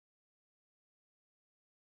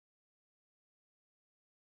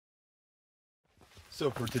So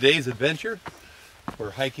for today's adventure, we're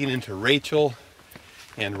hiking into Rachel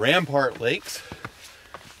and Rampart Lakes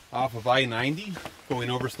off of I-90 going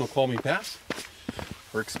over Snoqualmie Pass.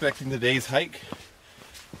 We're expecting today's hike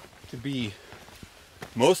to be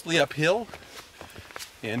mostly uphill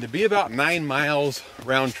and to be about 9 miles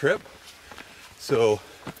round trip. So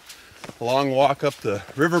a long walk up the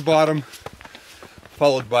river bottom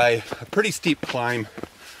followed by a pretty steep climb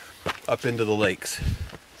up into the lakes.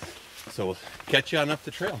 So we'll catch you on up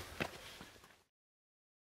the trail.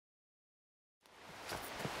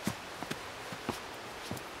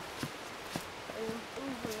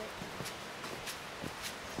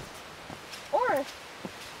 Or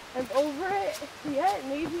I'm over it yet,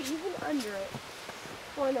 maybe even under it.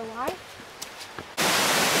 Wanna know why?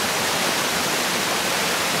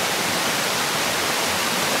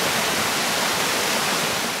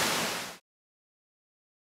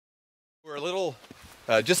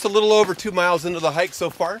 We're just a little over 2 miles into the hike so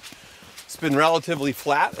far. It's been relatively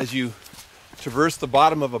flat as you traverse the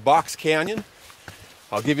bottom of a box canyon.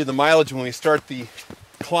 I'll give you the mileage when we start the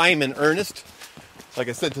climb in earnest. Like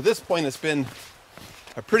I said, to this point it's been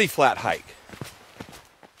a pretty flat hike.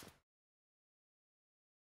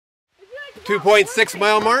 2.6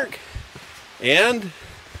 mile mark, and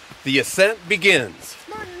the ascent begins.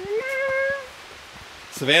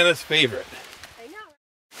 Savannah's favorite.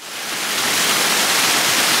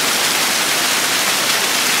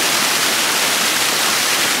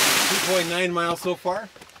 2.9 miles so far,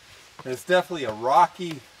 and it's definitely a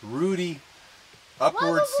rocky, rooty,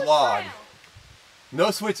 upward slog.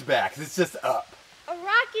 No switchbacks, it's just up. A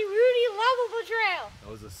rocky, rooty, lovable trail.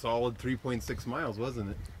 That was a solid 3.6 miles, wasn't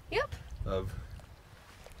it? Yep. Of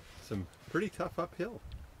some pretty tough uphill.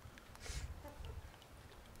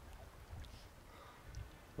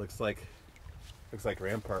 Looks like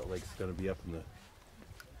Rampart Lake's going to be up in the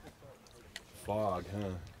fog, huh?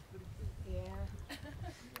 Yeah.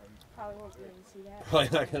 Probably won't be able to see that. Probably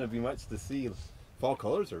not going to be much to see. Fall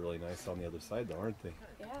colors are really nice on the other side though, aren't they?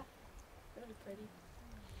 Yeah, that'll be pretty.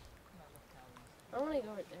 I want to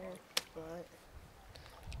go right there, but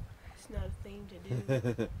it's not a thing to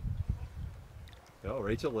do. Oh,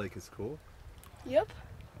 Rachel Lake is cool. Yep.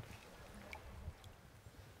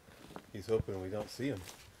 He's hoping we don't see him.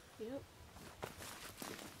 Yep.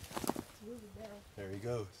 It's moving now. There he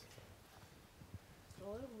goes. It's a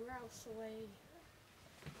little grouse away.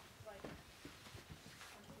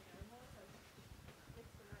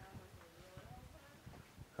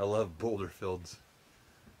 I love boulder fields.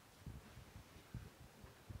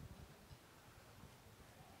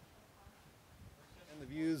 And the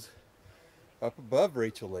views up above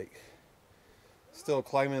Rachel Lake. Still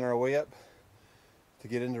climbing our way up to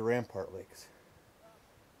get into Rampart Lakes.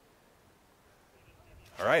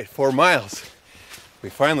 All right, 4 miles. We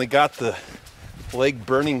finally got the leg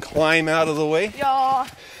burning climb out of the way. Yeah.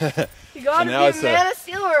 You gotta now be a man of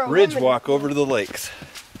steel or a ridge woman. walk over to the lakes.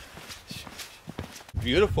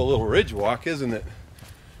 Beautiful little ridge walk, isn't it?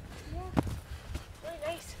 Yeah. Really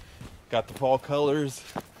nice. Got the fall colors.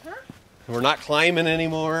 Huh? We're not climbing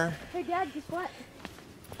anymore. Hey Dad, guess what?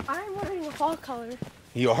 I'm wearing a fall color.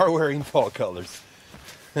 You are wearing fall colors.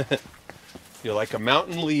 You're like a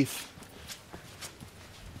mountain leaf.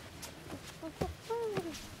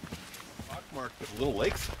 Pockmarked with little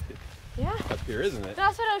lakes Yeah. up here, isn't it?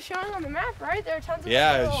 That's what I was showing on the map, right? There are tons of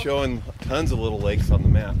Yeah, it's showing tons of little lakes on the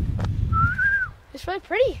map. It's really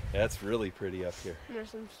pretty. That's really pretty up here. And there's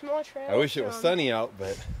some small trails. I wish it was sunny out,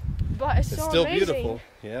 but it's it's so still amazing. beautiful.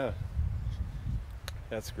 Yeah.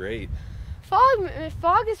 That's great.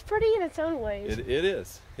 Fog is pretty in its own ways. It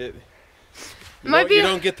is. You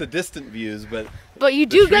don't get the distant views, but you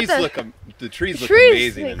do get the trees look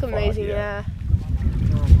trees amazing. look in amazing, fog, yeah.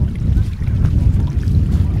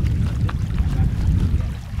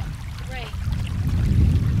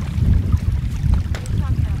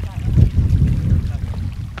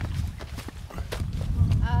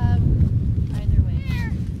 Either way.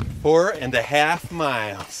 4.5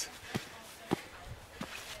 miles.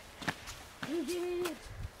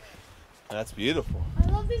 That's beautiful. I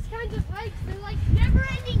love these kinds of hikes. They're like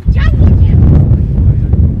never-ending jungle gyms.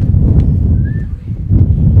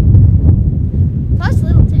 Plus, a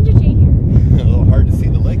little ginger cane here. A little hard to see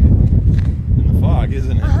the lake in the fog,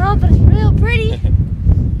 isn't it? But it's real pretty.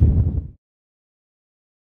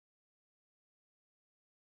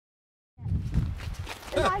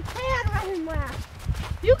 If I can run and laugh,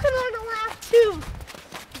 you can learn to laugh too.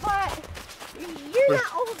 But you're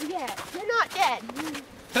not old yet. You're not dead.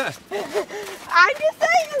 I'm just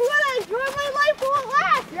saying, when I enjoy my life while it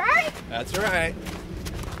lasts, right? That's right.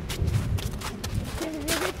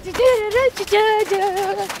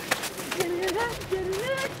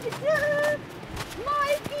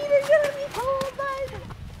 My feet are gonna be cold by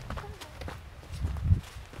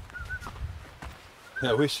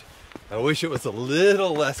I wish it was a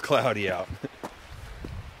little less cloudy out.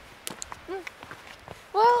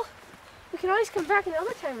 Well, we can always come back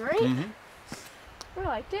another time, right? Mm-hmm. I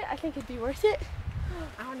liked it. I think it'd be worth it.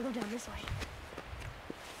 I want to go down this way.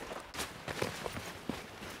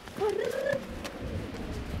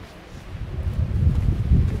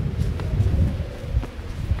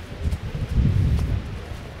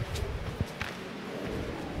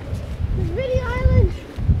 Mini island.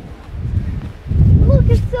 Look,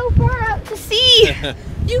 it's so far out to sea.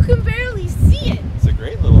 You can barely see it. It's a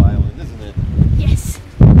great little island, isn't it? Yes.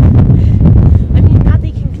 I mean, not that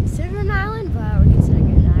you can consider an island, but we're considering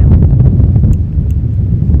it an island.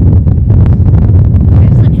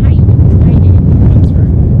 Depends on how you define it. That's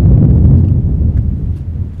right.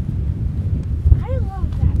 I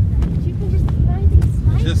love that fact. You can just find things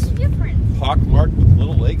slightly Just different. Pockmarked with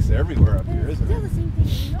little lakes everywhere up here, But it's isn't still it? the same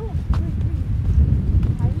thing. No,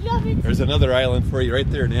 I love it. There's another island for you right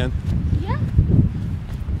there, Nan. Yeah.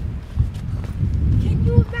 Can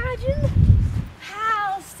you imagine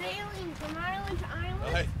how sailing from island to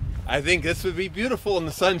island? I think this would be beautiful in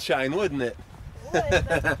the sunshine, wouldn't it? Would.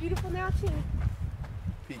 That's beautiful now too.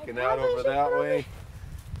 Peeking I out probably over should that probably- way.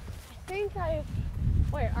 I think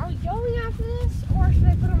wait, are we going after this, or should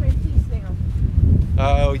I put on my fleece now?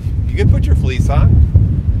 Oh, you can put your fleece on.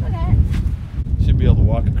 Okay. Should be able to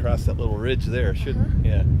walk across that little ridge there, shouldn't?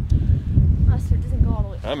 Yeah. So it doesn't go all the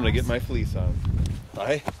way I'm gonna get across. my fleece on.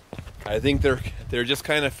 I think they're just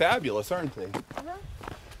kind of fabulous, aren't they?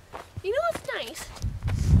 You know what's nice?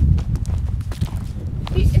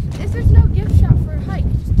 If there's no gift shop for a hike,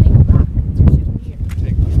 just take a rock. It's your souvenir.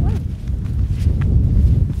 Take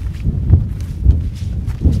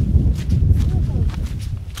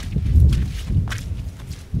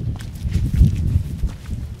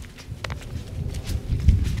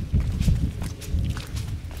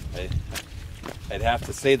I'd have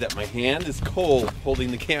to say that my hand is cold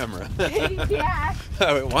holding the camera. Yeah.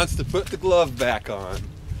 It wants to put the glove back on.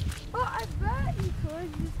 Well, I bet you could.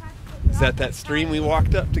 You just have to take it Is off that the stream side. we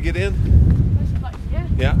walked up to get in? Push the button, yeah.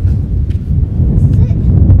 Yeah, That's it.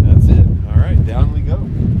 that's it. All right, down we go.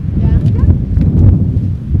 Down we go.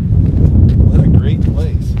 What a great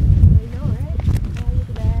place. I know, right? Oh, look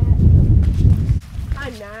at that.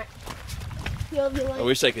 I'm not. You'll be like, I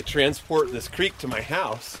wish I could transport this creek to my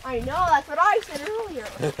house. I know, that's what I said earlier.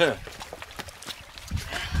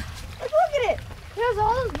 Like, look at it. It has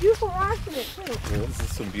all those beautiful rocks in it, too. This is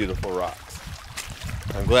some beautiful rocks.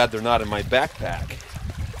 I'm glad they're not in my backpack.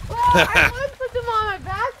 Well, I would put them on my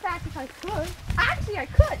backpack if I could. Actually, I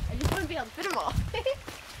could. I just wouldn't be able to fit them all.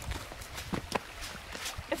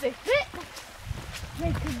 If they fit,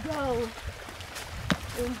 they could go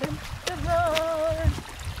in the road.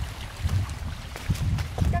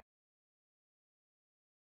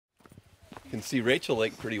 You can see Rachel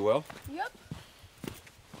Lake pretty well. Yep.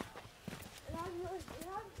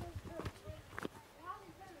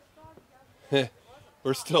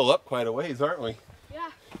 We're still up quite a ways, aren't we? Yeah.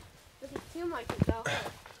 Doesn't seem like it though.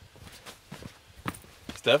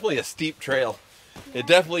 It's definitely a steep trail. It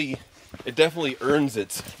definitely earns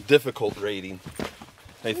its difficult rating,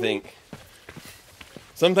 I think.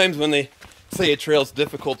 Sometimes when they say a trail's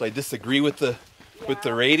difficult, I disagree with the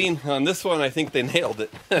rating. On this one, I think they nailed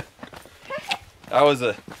it. That was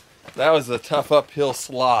a tough uphill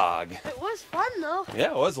slog. It was fun though. Yeah,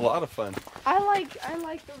 it was a lot of fun. I like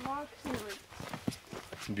the rocks and like,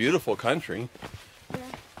 Beautiful country, yeah.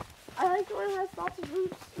 I like the one that has lots of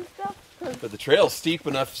roots and stuff. but the trail's steep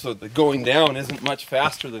enough so that going down isn't much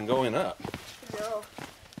faster than going up. No.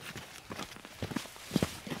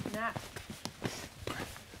 It's not.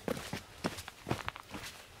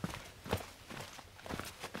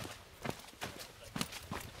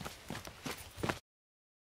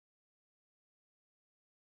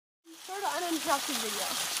 Sort of uninterrupted video.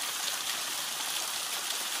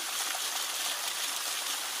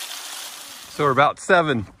 So we're about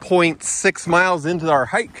 7.6 miles into our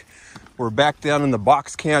hike. We're back down in the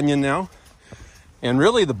Box Canyon now. And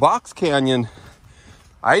really the Box Canyon,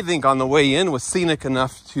 I think on the way in was scenic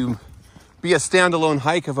enough to be a standalone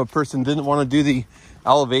hike if a person didn't want to do the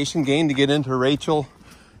elevation gain to get into Rachel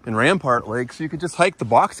and Rampart Lakes. You could just hike the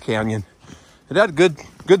Box Canyon. It had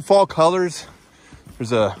good fall colors.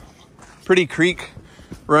 There's a pretty creek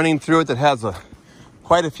running through it that has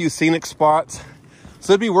quite a few scenic spots.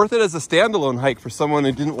 So it'd be worth it as a standalone hike for someone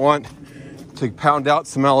who didn't want to pound out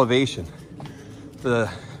some elevation.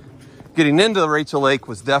 Getting into Rachel Lake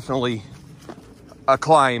was definitely a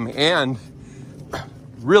climb, and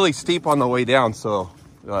really steep on the way down, so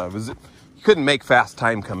you couldn't make fast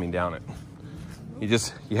time coming down it.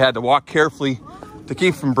 You had to walk carefully to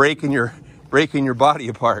keep from breaking your body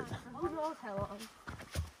apart. Who knows how long?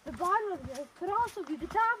 The bottom of this could also be the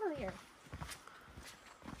top of here.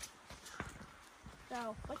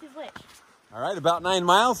 So, which is which? All right, about 9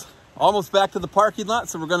 miles, almost back to the parking lot.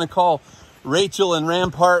 So we're going to call Rachel and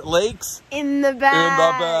Rampart Lakes in the bag. In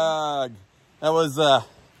the bag. That was,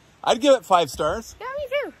 I'd give it 5 stars. Yeah, me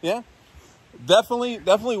too. Yeah,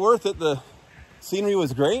 definitely worth it. The scenery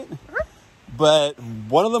was great, but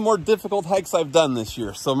one of the more difficult hikes I've done this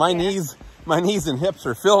year. So my knees and hips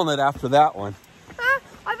are feeling it after that one.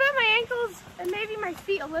 I bet my ankles and maybe my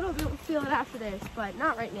feet a little bit will feel it after this, but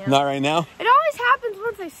not right now. Not right now? It always happens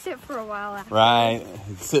once I sit for a while after. Right.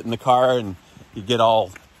 You sit in the car and you get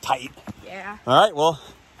all tight. Yeah. All right, well,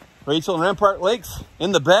 Rachel and Rampart Lakes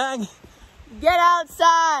in the bag. Get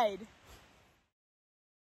outside.